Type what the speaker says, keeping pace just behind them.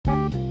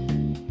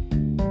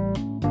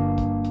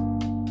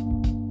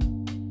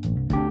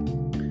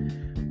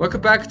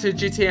Welcome back to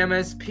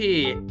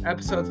GTMSP,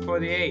 episode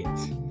 48,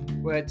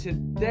 where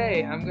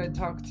today I'm going to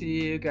talk to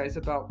you guys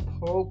about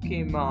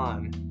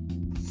Pokemon.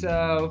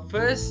 So,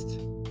 first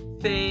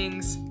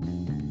things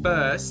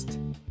first,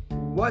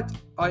 what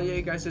are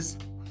you guys'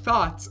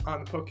 thoughts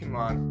on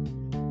Pokemon?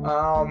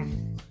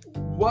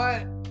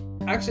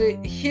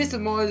 Here's the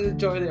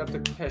majority of the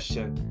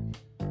question.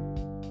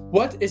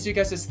 What is you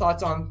guys'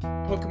 thoughts on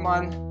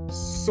Pokemon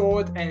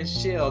Sword and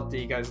Shield? Do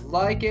you guys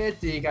like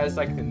it? Do you guys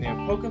like the new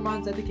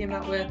Pokemons that they came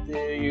out with? Do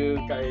you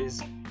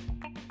guys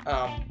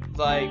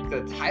like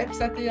the types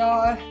that they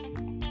are?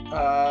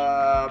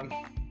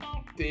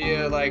 Do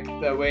you like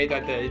the way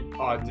that they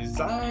are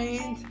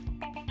designed?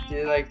 Do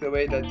you like the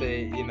way that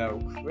they,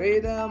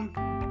 create them?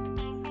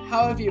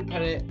 However you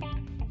put it,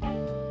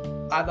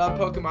 I love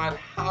Pokemon,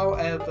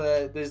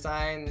 however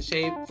design,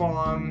 shape,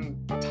 form,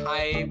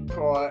 type,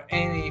 or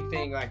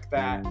anything like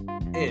that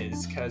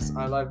is, because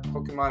I love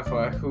Pokemon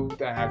for who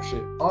they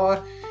actually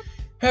are,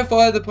 and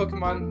for the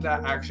Pokemon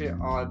that actually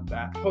are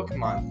that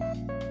Pokemon.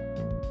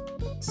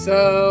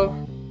 So,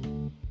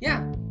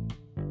 yeah.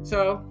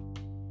 So,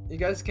 you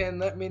guys can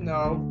let me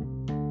know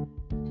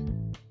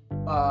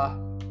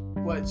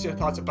what's your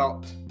thoughts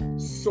about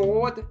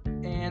Sword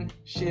and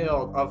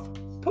Shield of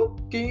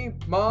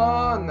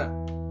Pokemon.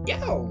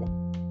 Yo!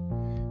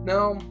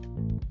 Now,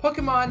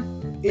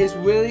 Pokemon is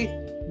really,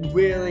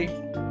 really,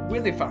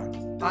 really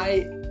fun.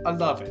 I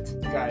love it,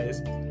 guys.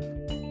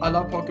 I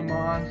love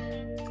Pokemon.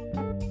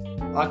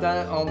 I've done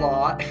it a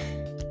lot.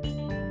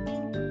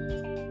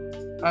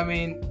 I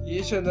mean,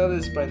 you should know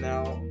this by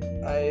now.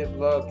 I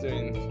love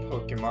doing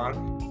Pokemon.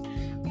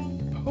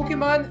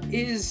 Pokemon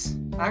is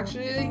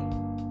actually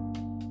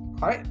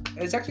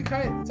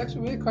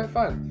really quite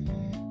fun.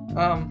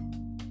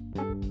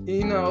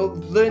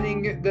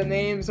 Learning the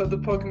names of the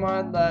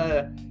Pokemon,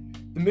 the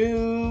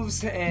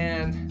moves,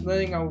 and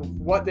learning on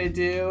what they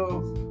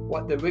do,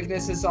 what the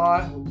weaknesses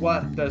are,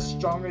 what the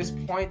strongest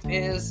point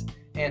is,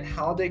 and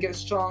how they get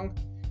strong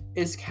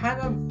is kind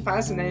of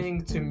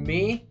fascinating to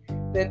me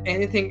than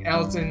anything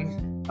else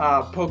in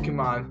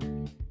Pokemon.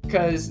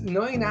 Because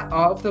knowing that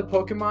all of the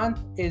Pokemon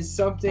is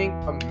something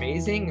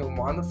amazing and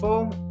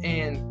wonderful,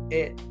 and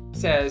it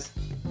says,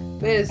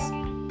 this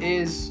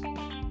is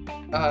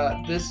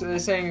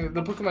saying,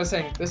 the Pokemon is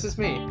saying, this is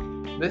me,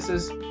 this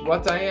is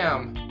what I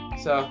am.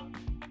 So,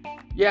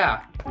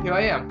 yeah, here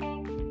I am.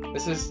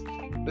 This is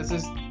the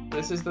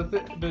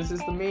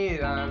me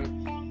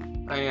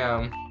I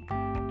am,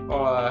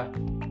 or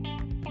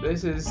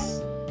this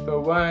is the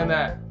one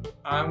that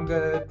I'm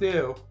gonna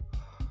do,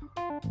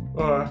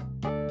 or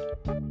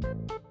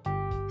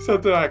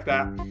something like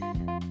that.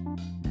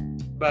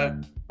 But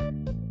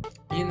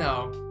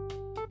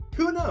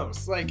who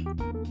knows? Like,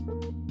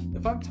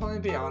 if I'm totally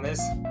be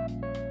honest,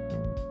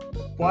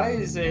 why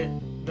is it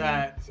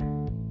that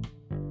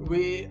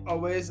we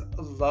always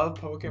love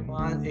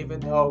Pokemon even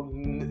though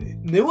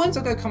new ones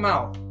are gonna come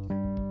out?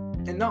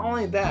 And not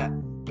only that,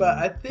 but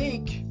I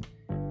think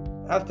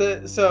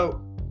the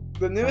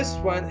newest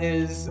one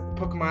is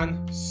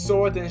Pokemon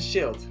Sword and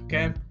Shield,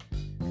 okay?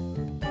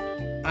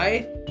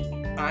 I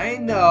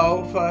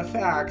know for a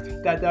fact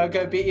that there are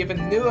gonna be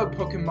even newer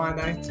Pokemon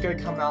that's gonna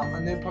come out, a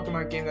new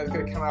Pokemon game that's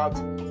gonna come out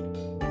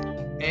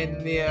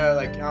in the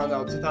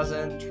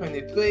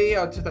 2023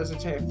 or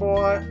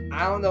 2024.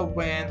 I don't know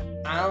when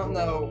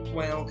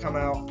it'll come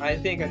out. I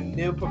think a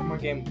new Pokemon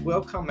game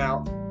will come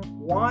out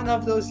one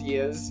of those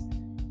years,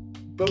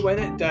 but when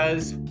it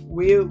does,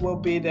 we will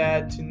be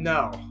there to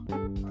know.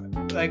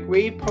 Like,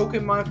 we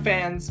Pokemon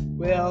fans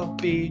will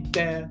be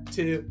there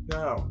to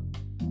know.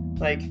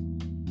 Like,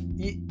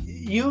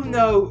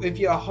 if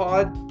you're a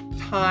hard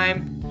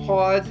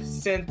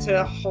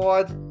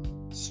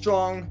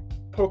strong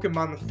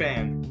Pokemon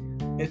fan,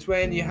 it's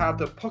when you have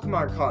the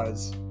Pokemon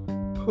cards,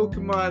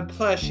 Pokemon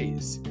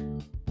plushies,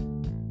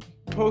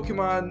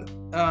 Pokemon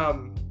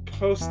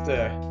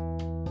poster,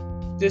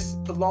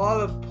 just a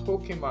lot of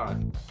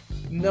Pokemon,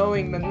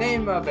 knowing the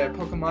name of it,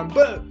 Pokemon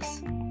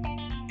books,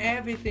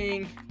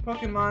 everything,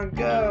 Pokemon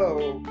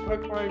Go,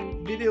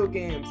 Pokemon video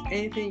games,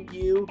 anything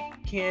you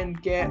can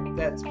get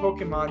that's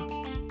Pokemon,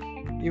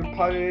 you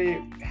probably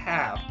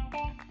have.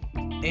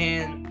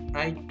 And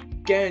I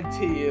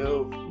guarantee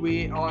you,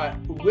 we are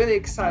really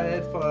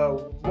excited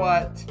for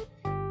what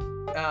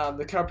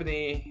the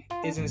company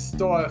is in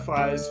store for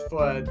us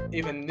for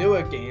even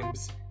newer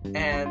games.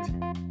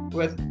 And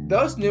with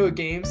those newer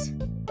games,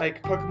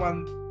 like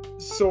Pokemon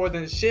Sword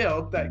and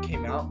Shield that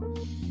came out,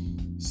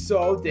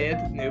 so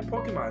did new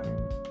Pokemon.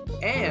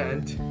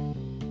 And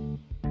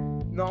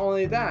not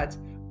only that,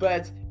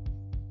 but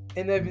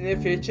in the near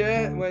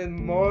future,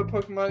 when more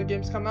Pokemon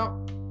games come out,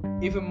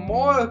 even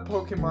more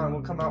Pokemon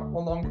will come out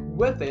along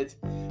with it,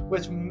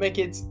 which will make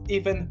it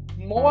even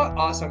more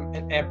awesome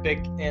and epic,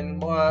 and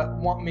more I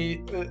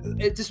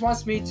just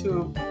want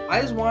to,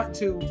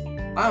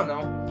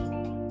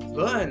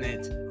 learn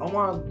it. I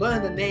want to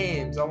learn the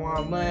names, I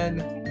want to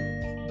learn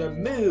the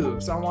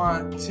moves, I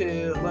want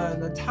to learn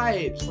the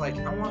types, like,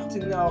 I want to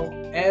know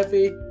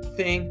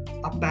everything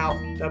about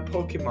the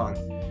Pokemon.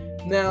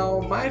 Now,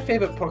 my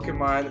favorite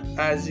Pokemon,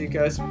 as you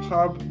guys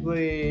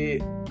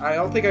probably, I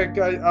don't think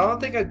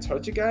I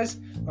told you guys.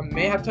 I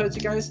may have told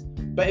you guys,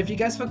 but if you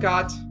guys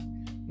forgot,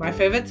 my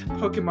favorite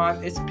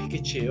Pokemon is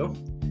Pikachu.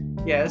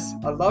 Yes,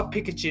 I love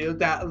Pikachu,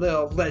 that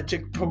little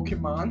electric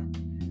Pokemon.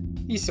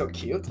 He's so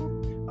cute.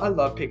 I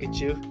love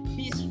Pikachu.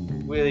 He's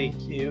really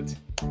cute.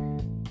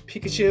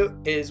 Pikachu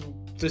is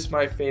just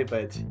my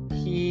favorite.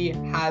 He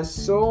has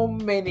so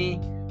many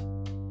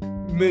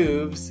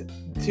moves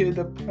to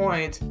the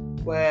point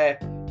where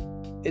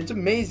it's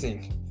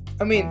amazing.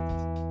 I mean,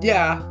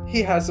 yeah,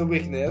 he has a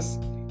weakness,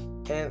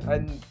 and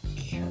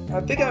I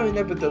think I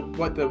remember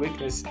what the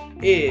weakness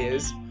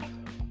is,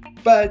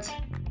 but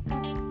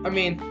I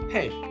mean,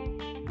 hey,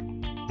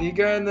 you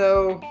gotta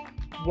know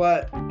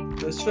what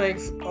the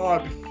strengths are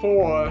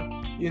before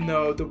you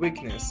know the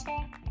weakness.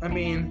 I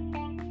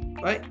mean,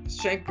 right?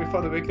 Strength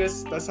before the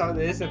weakness, that's how it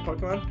is in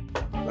Pokemon,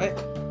 right?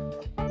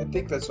 I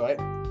think that's right.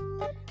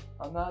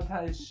 I'm not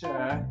entirely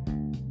sure,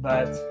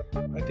 but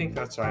I think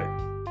that's right.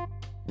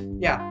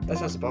 Yeah, that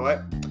sounds about right.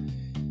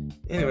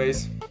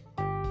 Anyways,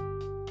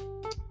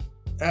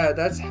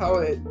 that's how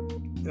it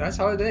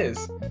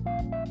is.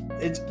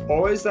 It's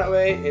always that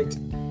way. It's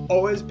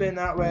always been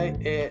that way.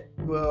 It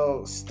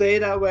will stay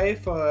that way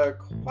for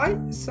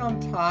quite some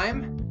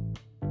time.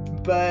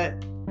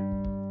 But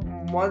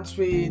once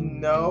we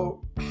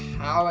know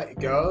how it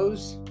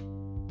goes,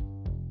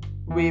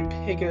 we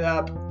pick it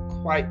up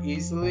quite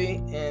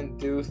easily and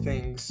do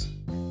things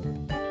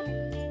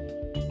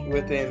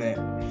within it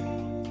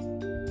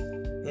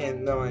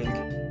and knowing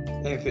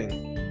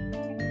anything.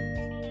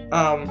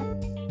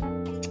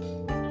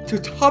 To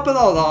top it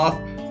all off,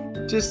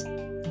 just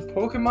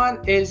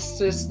Pokemon is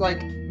just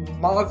like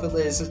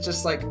marvelous. It's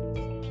just like,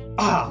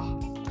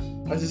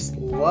 I just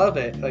love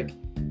it. Like,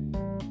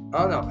 I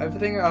don't know,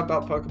 everything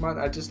about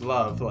Pokemon I just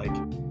love. Like,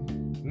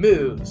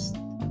 moves.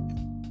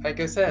 Like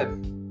I said,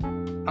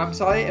 I'm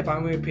sorry if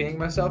I'm repeating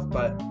myself,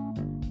 but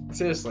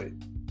seriously,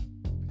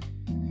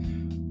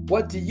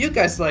 what do you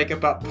guys like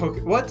about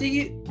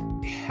Pokemon?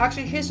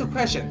 Actually, here's a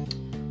question.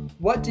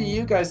 What do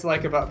you guys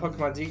like about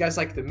Pokemon? Do you guys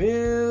like the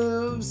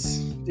moves?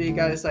 Do you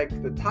guys like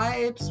the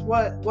types?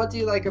 What do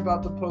you like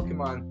about the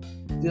Pokemon?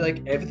 Do you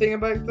like everything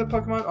about the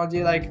Pokemon, or do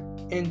you like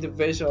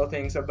individual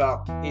things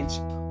about each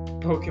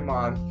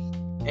Pokemon?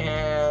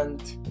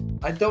 And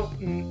I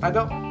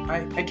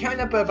can't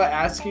remember if I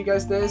asked you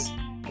guys this.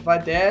 If I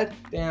did,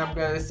 then I'm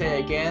gonna say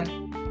it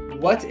again.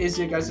 What is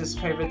your guys'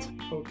 favorite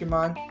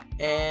Pokemon?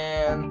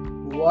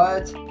 And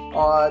what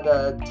are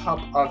the top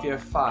of your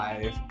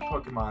 5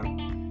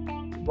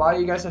 Pokemon? While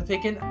you guys are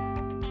thinking,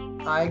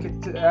 I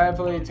could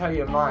definitely tell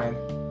you mine.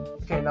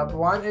 Okay, number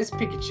 1 is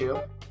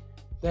Pikachu.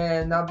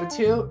 Then number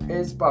 2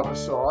 is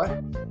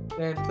Bulbasaur.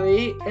 Then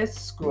 3 is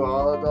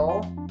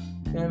Squirtle.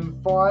 Then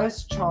 4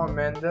 is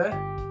Charmander.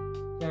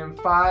 Then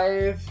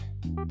 5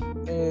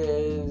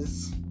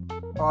 is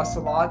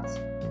Ocelot.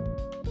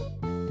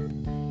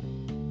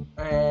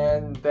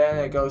 And then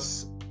it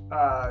goes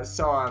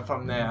so on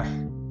from there.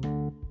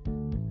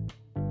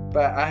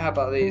 But I have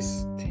at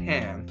least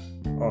 10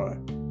 or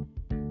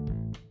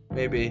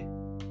maybe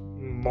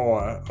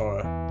more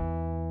or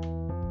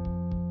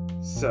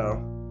so.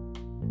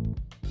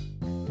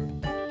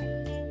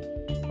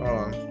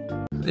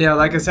 Yeah,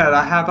 like I said,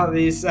 I have at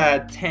least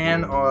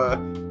 10 or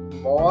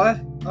more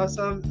or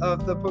some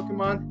of the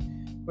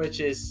Pokemon,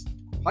 which is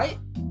quite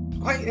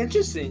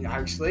interesting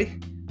actually.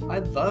 I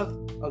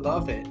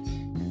love it.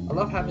 I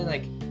love having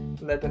like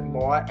a little bit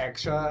more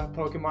extra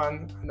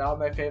Pokemon. Now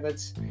my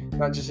favorites,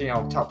 not just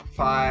top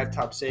 5,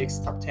 top 6,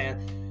 top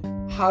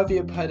 10. However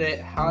you put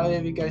it,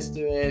 however you guys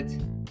do it,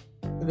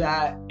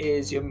 that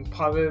is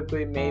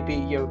probably maybe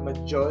your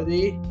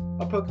majority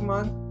of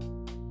Pokemon.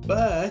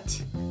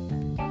 But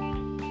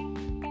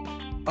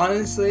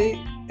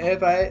honestly,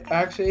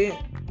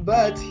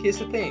 but here's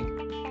the thing.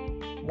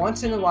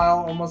 Once in a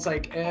while, almost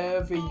like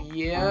every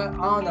year,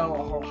 I don't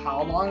know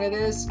how long it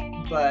is,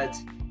 but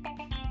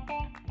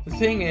the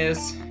thing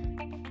is,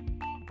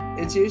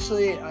 it's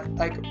usually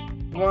like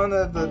one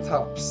of the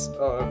tops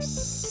of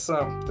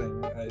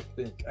something, I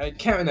think. I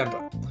can't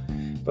remember.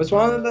 But it's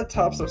one of the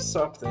tops of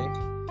something.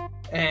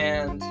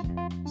 And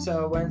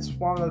so when it's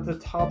one of the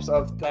tops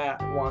of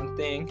that one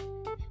thing,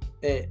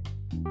 it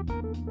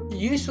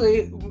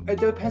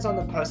depends on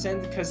the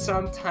person, because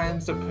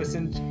sometimes the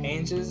person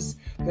changes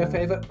their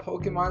favorite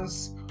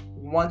Pokemons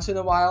once in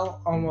a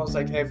while, almost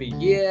like every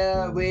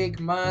year, week,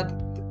 month.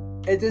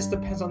 It just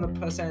depends on the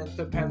person. It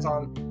depends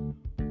on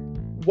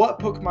what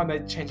Pokemon they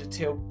change it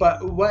to.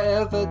 But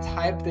whatever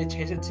type they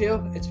change it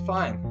to, it's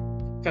fine.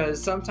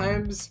 Because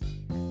sometimes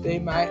they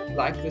might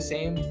like the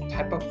same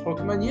type of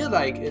Pokemon you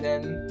like, and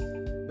then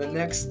the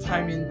next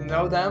time you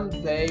know them,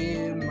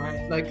 they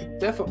might like a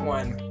different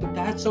one. But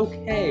that's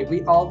okay.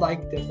 We all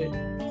like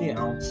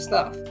different,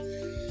 stuff.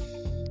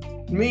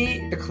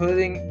 Me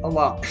including a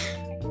lot,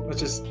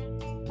 which is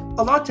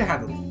a lot to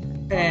handle,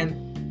 and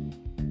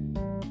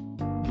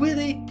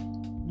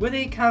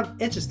really kind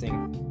of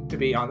interesting, to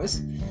be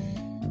honest.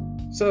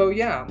 So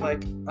yeah,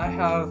 like I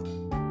have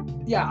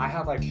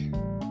like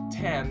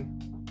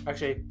 10 My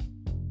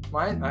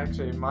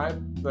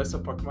list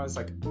of Pokemon is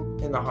like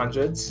in the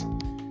hundreds.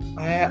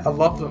 I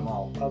love them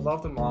all. I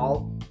love them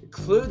all,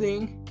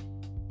 including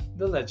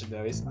the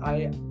legendaries.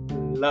 I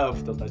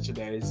love the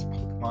legendaries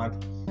Pokemon.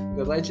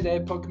 The legendary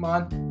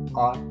Pokemon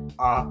are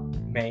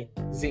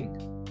amazing.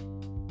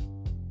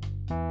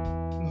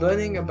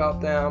 Learning about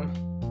them,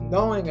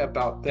 knowing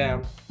about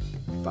them,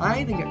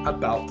 finding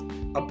about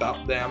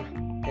them,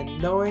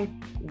 and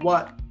knowing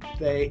what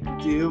they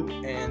do,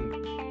 and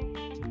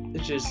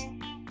it's just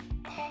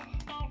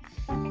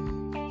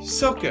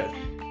so good.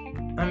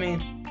 I mean,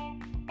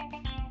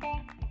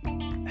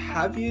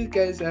 have you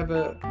guys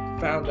ever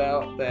found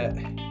out that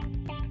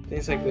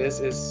things like this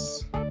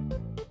is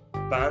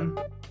fun?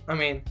 I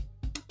mean,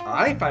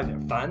 I find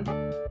it fun.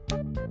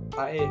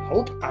 I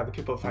hope other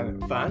people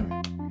find it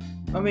fun.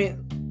 I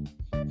mean,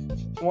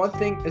 one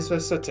thing is for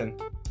certain.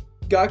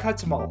 You gotta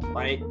catch them all,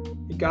 right?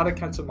 You gotta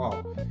catch them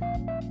all.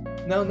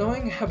 Now,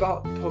 knowing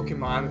about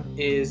Pokemon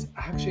is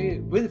actually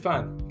really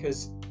fun,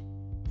 because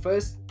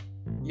first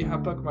you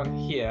have Pokemon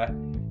here,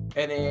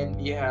 and then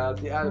you have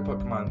the other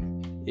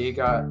Pokemon. You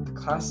got the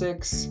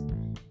classics,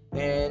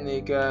 and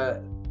you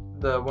got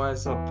the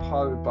ones that are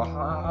probably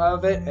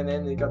behind it, and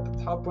then you got the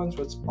top ones,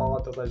 which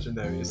are the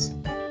legendaries.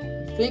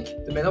 I think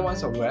the middle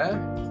ones are rare,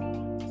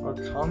 or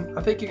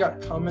I think you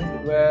got common,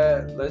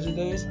 rare,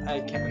 legendaries.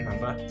 I can't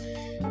remember,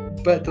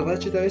 but the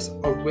legendaries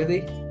are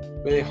really,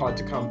 really hard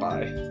to come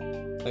by.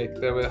 Like,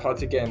 they're really hard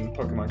to get in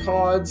Pokemon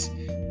cards,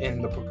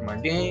 in the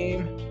Pokemon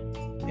game,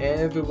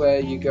 everywhere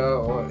you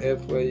go or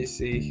everywhere you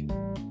see.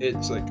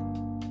 It's like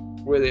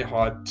really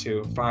hard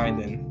to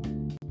find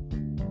and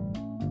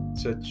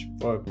search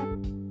for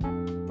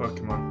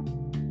Pokemon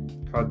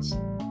cards,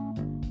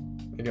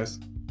 I guess.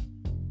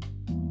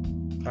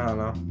 I don't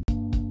know.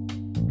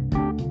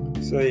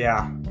 So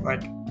yeah,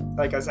 like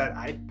I said,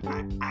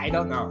 I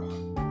don't know.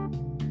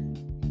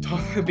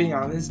 Totally being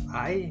honest,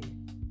 I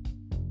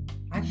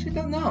actually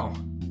don't know.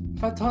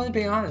 If I'm totally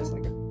being honest,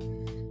 like, I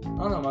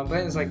don't know, my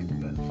brain is like,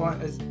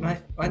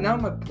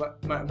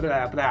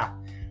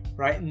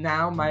 right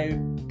now my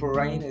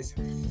brain is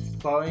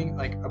throwing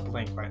like a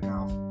blank right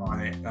now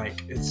on it.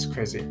 Like, it's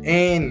crazy.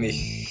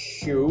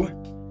 Anywho,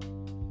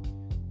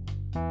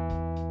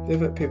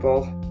 different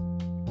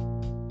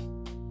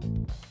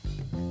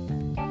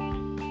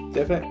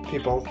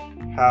people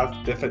have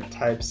different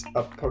types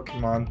of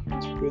Pokemon,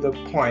 to the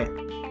point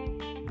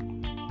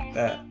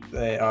that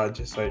they are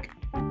just like,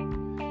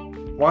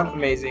 one,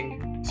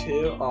 amazing,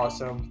 two,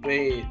 awesome,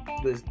 three,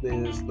 they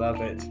just love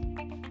it.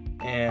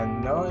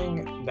 And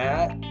knowing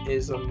that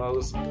is the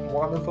most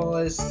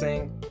wonderfulest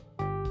thing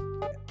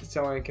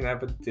someone can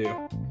ever do.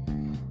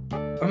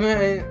 I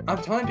mean,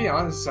 I'm trying to be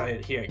honest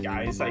here,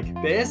 guys. Like,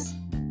 this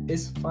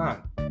is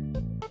fun.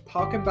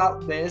 Talking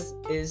about this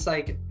is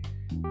like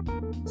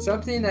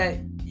something that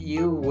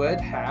you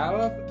would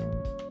have,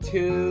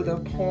 to the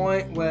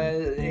point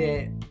where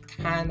it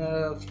kind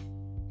of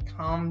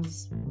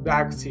comes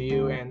back to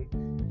you, and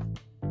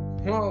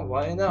well,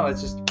 what do you know,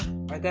 it's just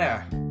right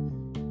there.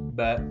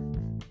 But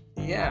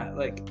yeah,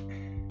 like,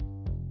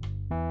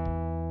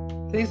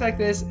 things like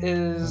this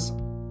is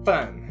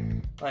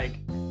fun, like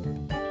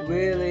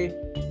really,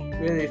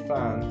 really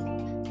fun.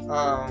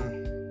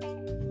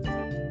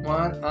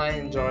 One, I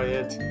enjoy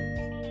it.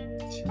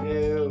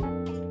 Two,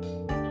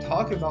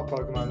 talking about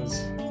Pokemon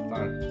is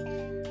fun.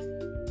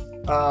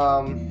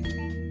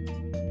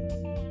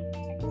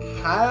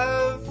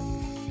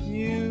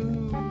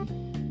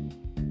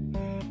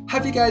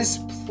 Have you guys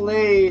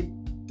played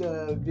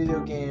the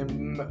video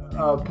game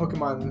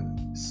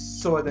Pokemon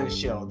Sword and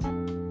Shield?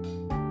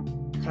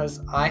 Because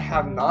I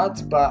have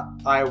not, but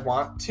I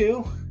want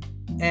to.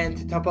 And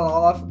to top it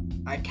all off,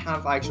 I kind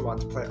of actually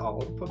want to play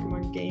all of the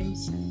Pokemon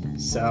games.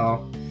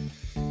 So,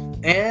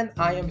 and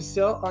I am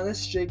still on a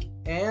streak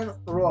and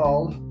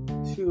roll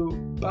to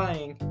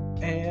buying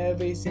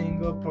every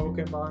single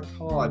Pokemon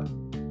card.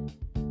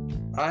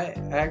 I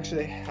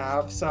actually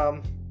have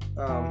some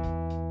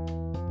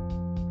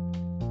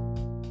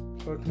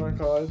Pokemon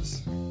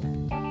cards.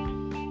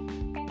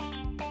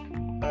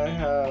 I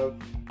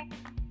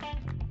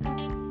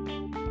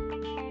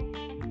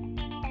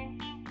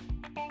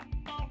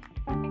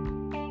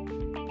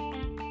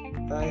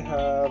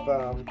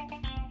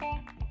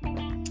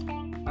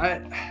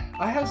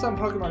have some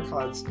Pokemon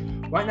cards.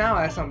 Right now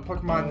I have some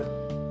Pokemon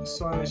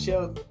Sword and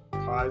Shield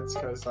cards,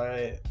 because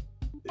I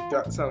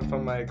got some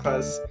from my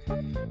class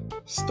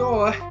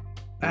store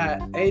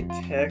at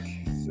A-Tech.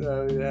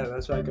 So yeah,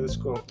 that's why I go to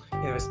school.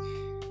 Anyways,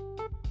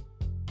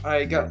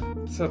 I got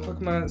some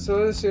Pokemon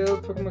Sword and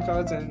Shield Pokemon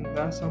cards, and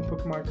now some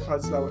Pokemon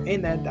cards that were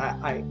in there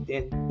that I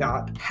did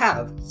not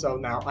have. So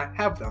now I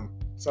have them.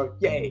 So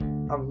yay,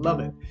 I love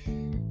it.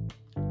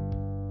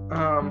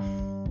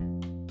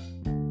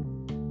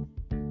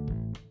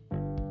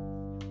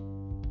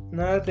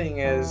 Another thing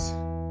is,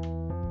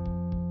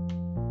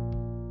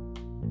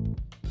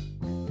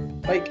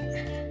 like,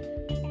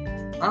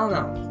 I don't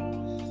know.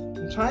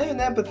 I'm trying to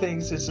remember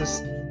things. It's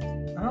just,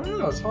 I don't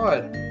know. It's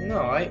hard. You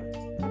know, right?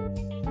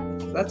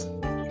 That's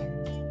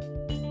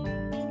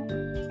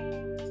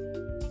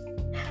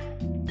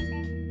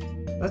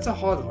That's a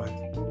hard one.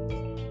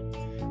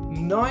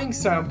 Knowing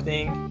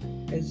something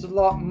is a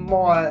lot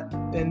more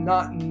than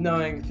not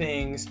knowing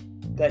things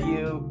that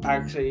you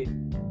actually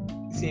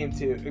seem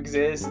to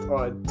exist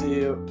or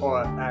do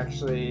or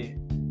actually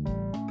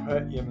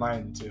put your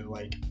mind to.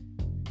 Like,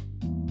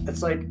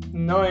 it's like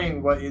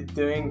knowing what you're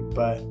doing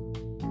but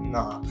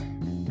not.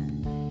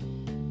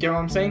 Get what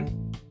I'm saying?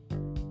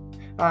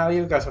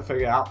 You guys will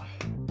figure it out.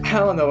 I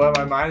don't know where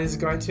my mind is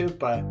going to,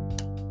 but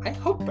I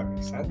hope that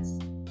makes sense.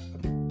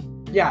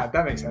 Yeah,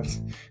 that makes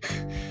sense.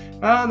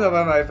 I don't know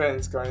where my brain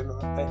is going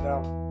right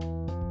now.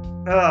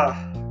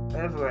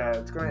 Everywhere.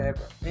 It's going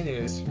everywhere.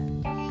 Anyways.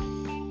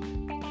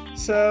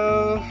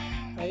 So,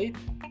 I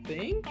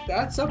think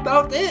that's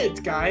about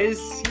it,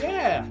 guys.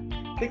 Yeah,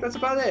 I think that's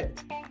about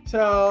it.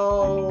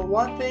 So,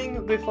 one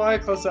thing before I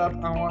close up,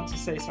 I want to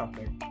say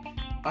something.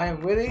 I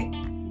am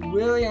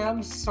really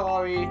am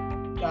sorry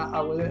that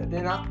I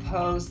did not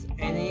post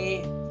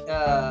any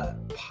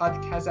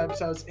podcast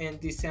episodes in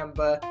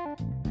December.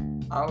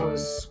 I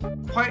was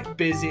quite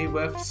busy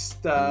with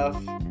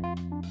stuff,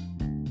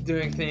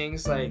 doing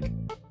things like,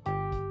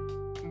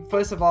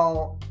 first of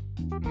all,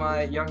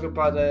 my younger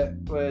brother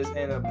was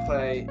in a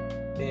play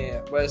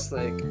in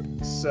Westlake,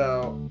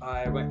 so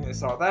I went and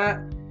saw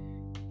that.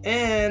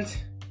 And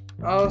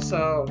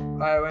also,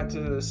 I went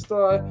to the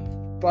store,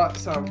 bought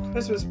some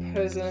Christmas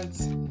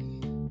presents.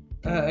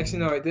 Actually,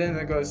 no, I didn't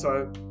go to the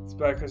store to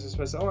buy Christmas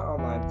presents. I went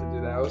online to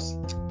do those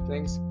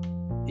things.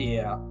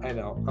 Yeah, I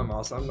know, I'm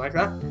awesome like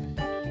that.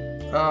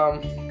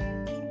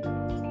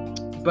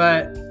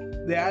 But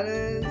the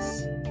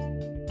others,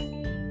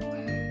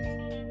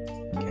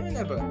 I can't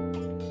remember.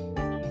 I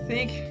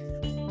think,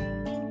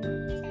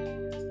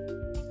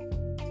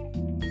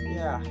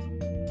 yeah.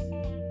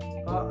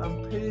 Well,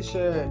 I'm pretty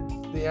sure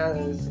the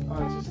others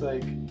are just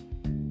like.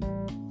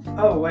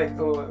 Oh wait.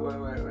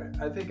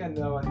 I think I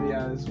know what the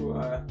others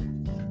were.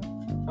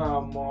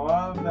 More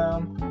of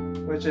them,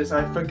 which is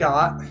I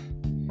forgot.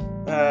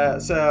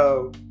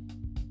 So.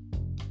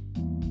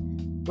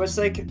 What's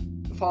like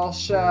fall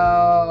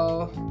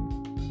show,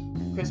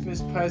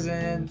 Christmas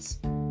presents,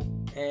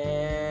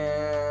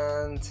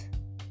 and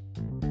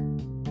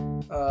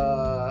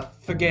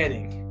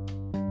forgetting,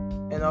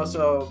 and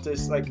also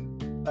just like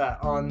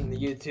on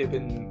YouTube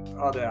and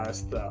all that other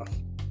stuff.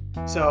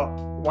 So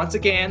once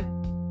again,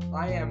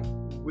 I am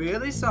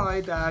really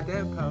sorry that I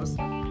didn't post,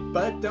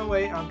 but don't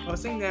worry, I'm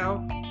posting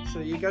now, so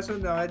you guys will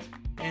know it.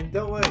 And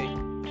don't worry,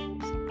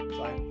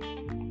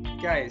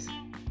 guys,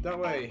 don't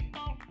worry.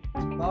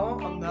 Tomorrow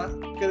I'm not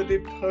gonna be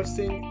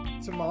posting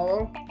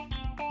tomorrow.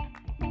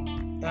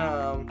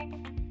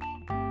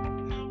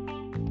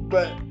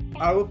 But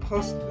I will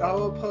post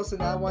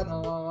another one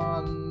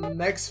on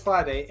next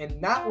Friday, and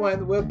that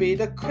one will be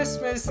the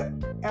Christmas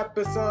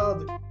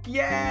episode.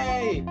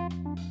 Yay!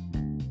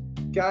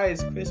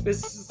 Guys,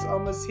 Christmas is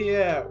almost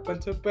here.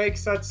 Winter break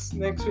starts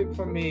next week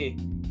for me.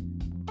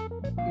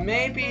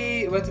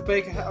 Maybe winter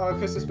break or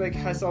Christmas break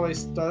has already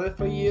started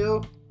for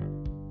you,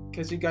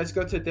 because you guys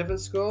go to a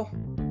different school.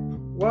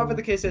 Whatever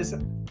the case is,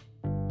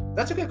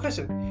 that's a good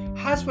question.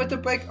 Has winter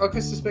break or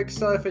Christmas break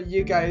started for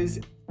you guys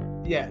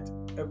yet?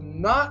 If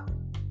not,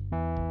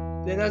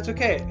 then that's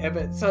okay. If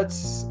it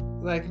starts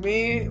like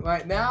me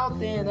right now,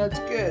 then that's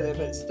good. If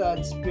it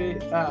starts,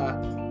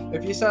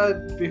 if you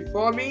start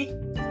before me,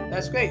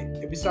 that's great.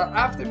 If you start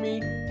after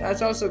me,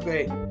 that's also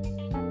great.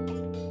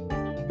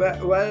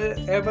 But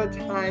whatever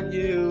time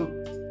you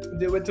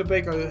do winter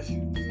break or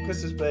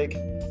Christmas break,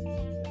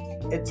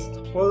 it's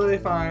totally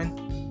fine.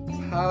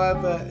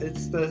 However,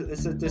 it's the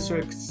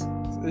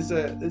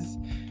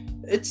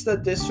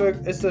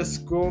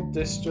school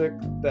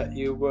district that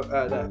you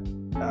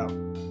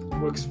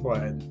works for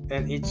it,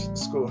 and each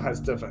school has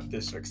different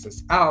districts.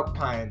 There's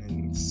Alpine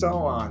and so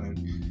on,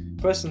 and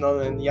personal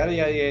and yada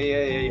yada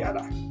yada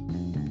yada.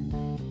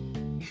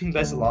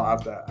 There's a lot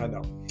of that, I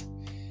know.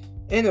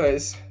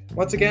 Anyways,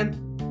 once again,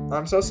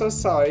 I'm so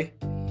sorry,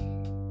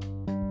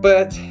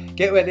 but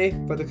get ready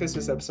for the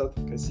Christmas episode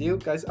because you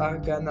guys are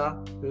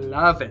gonna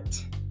love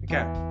it.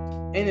 Okay,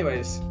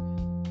 anyways,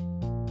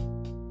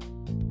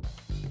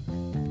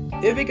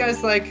 if you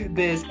guys like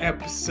this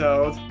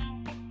episode,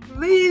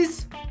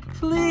 please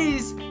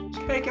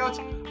check out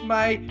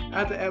my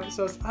other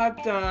episodes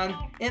I've done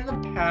in the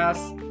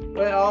past.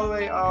 We're all the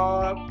way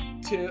up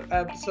to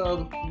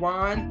episode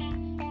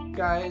 1,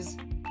 guys.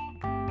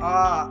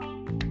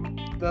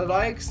 The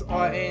likes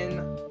are in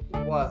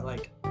what,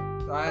 like,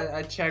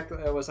 I checked,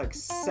 it was like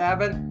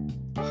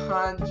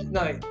 700,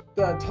 no,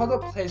 the total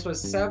plays was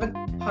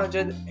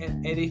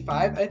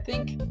 785, I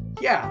think.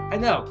 Yeah, I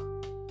know,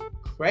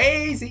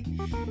 crazy.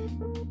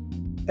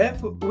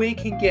 If we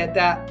can get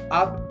that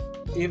up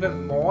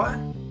even more,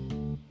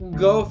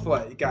 go for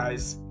it,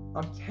 guys.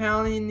 I'm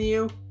telling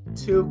you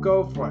to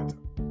go for it.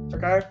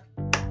 Okay,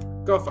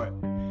 go for it.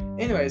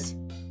 Anyways,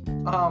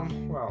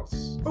 what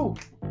else? Oh,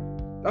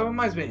 that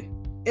reminds me,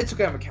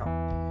 Instagram account.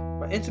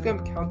 My Instagram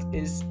account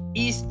is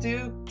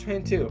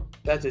Eastu22.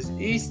 That is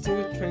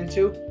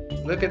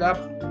Eastu22. Look it up.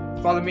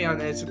 Follow me on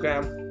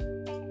Instagram.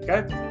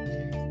 Okay.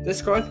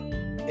 Discord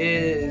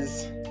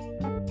is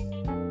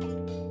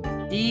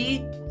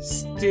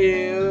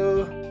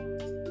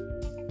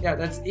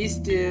that's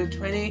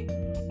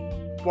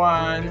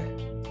eStew21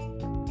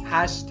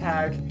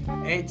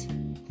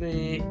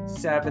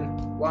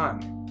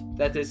 #8371.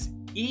 That is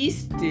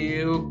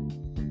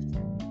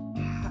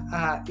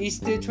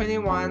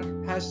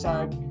eStew21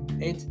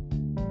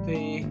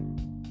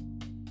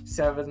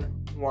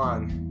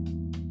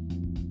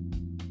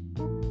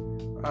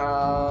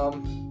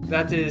 #8371.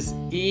 That is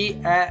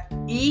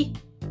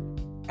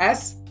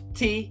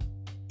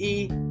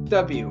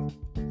ESTEW.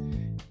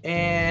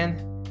 And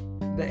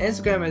the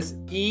Instagram is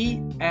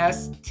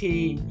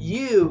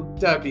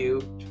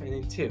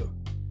ESTUW22.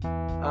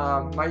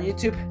 My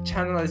YouTube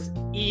channel is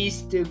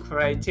eStew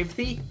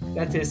Creativity.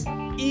 That is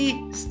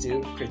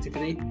eStew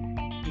Creativity.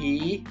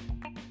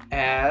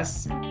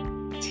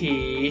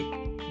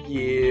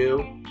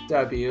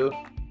 ESTUW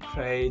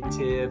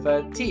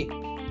Creativity.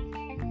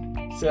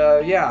 So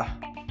yeah,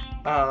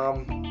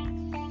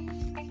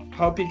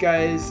 hope you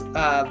guys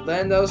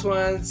learn those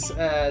ones.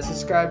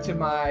 Subscribe to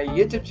my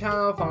YouTube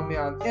channel. Follow me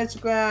on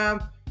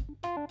Instagram.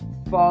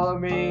 Follow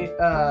me.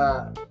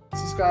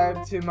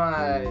 Subscribe to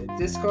my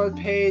Discord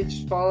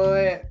page. Follow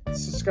it.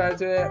 Subscribe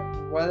to it.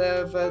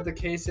 Whatever the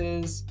case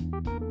is.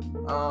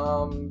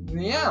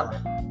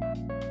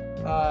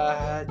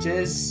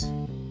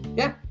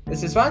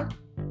 This is fun.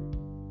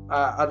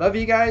 I love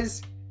you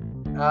guys.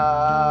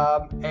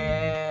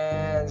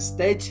 And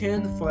stay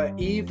tuned for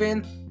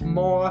even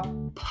more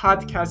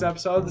podcast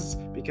episodes,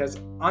 because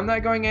I'm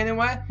not going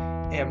anywhere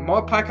and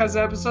more podcast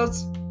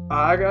episodes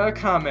are gonna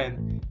come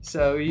in.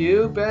 So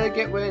you better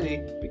get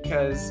ready,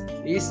 because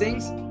these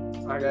things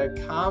are gonna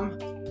come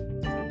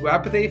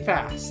rapidly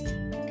fast.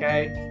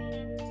 Okay?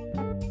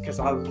 Because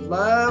I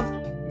love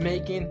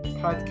making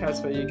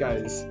podcasts for you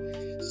guys.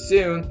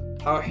 Soon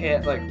I'll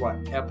hit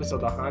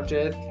episode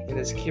 100 and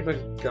just keep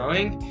it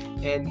going,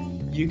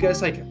 and you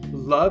guys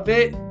love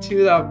it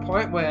to the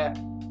point where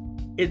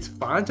it's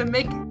fun to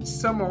make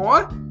some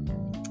more.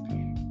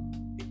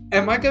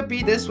 Am I gonna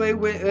be this way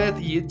with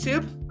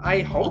YouTube? I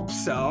hope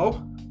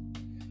so.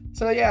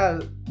 So yeah,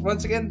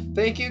 once again,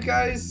 thank you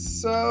guys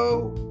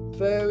so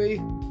very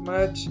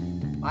much.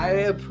 I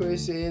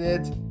appreciate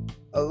it.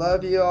 I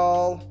love you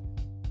all.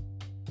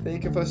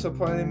 Thank you for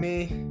supporting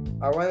me.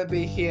 I want to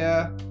be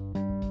here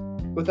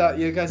without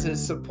you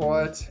guys'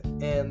 support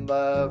and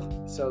love,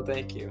 so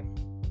thank you.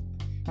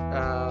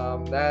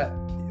 That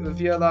with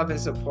your love and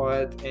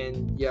support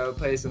and your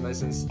place and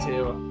listens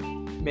to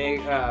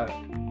make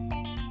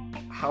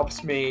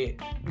helps me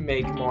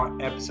make more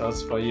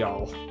episodes for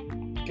y'all.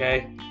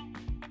 Okay?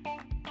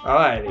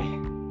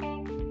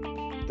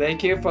 Alrighty.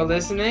 Thank you for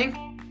listening,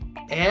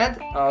 and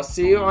I'll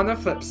see you on the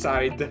flip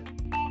side.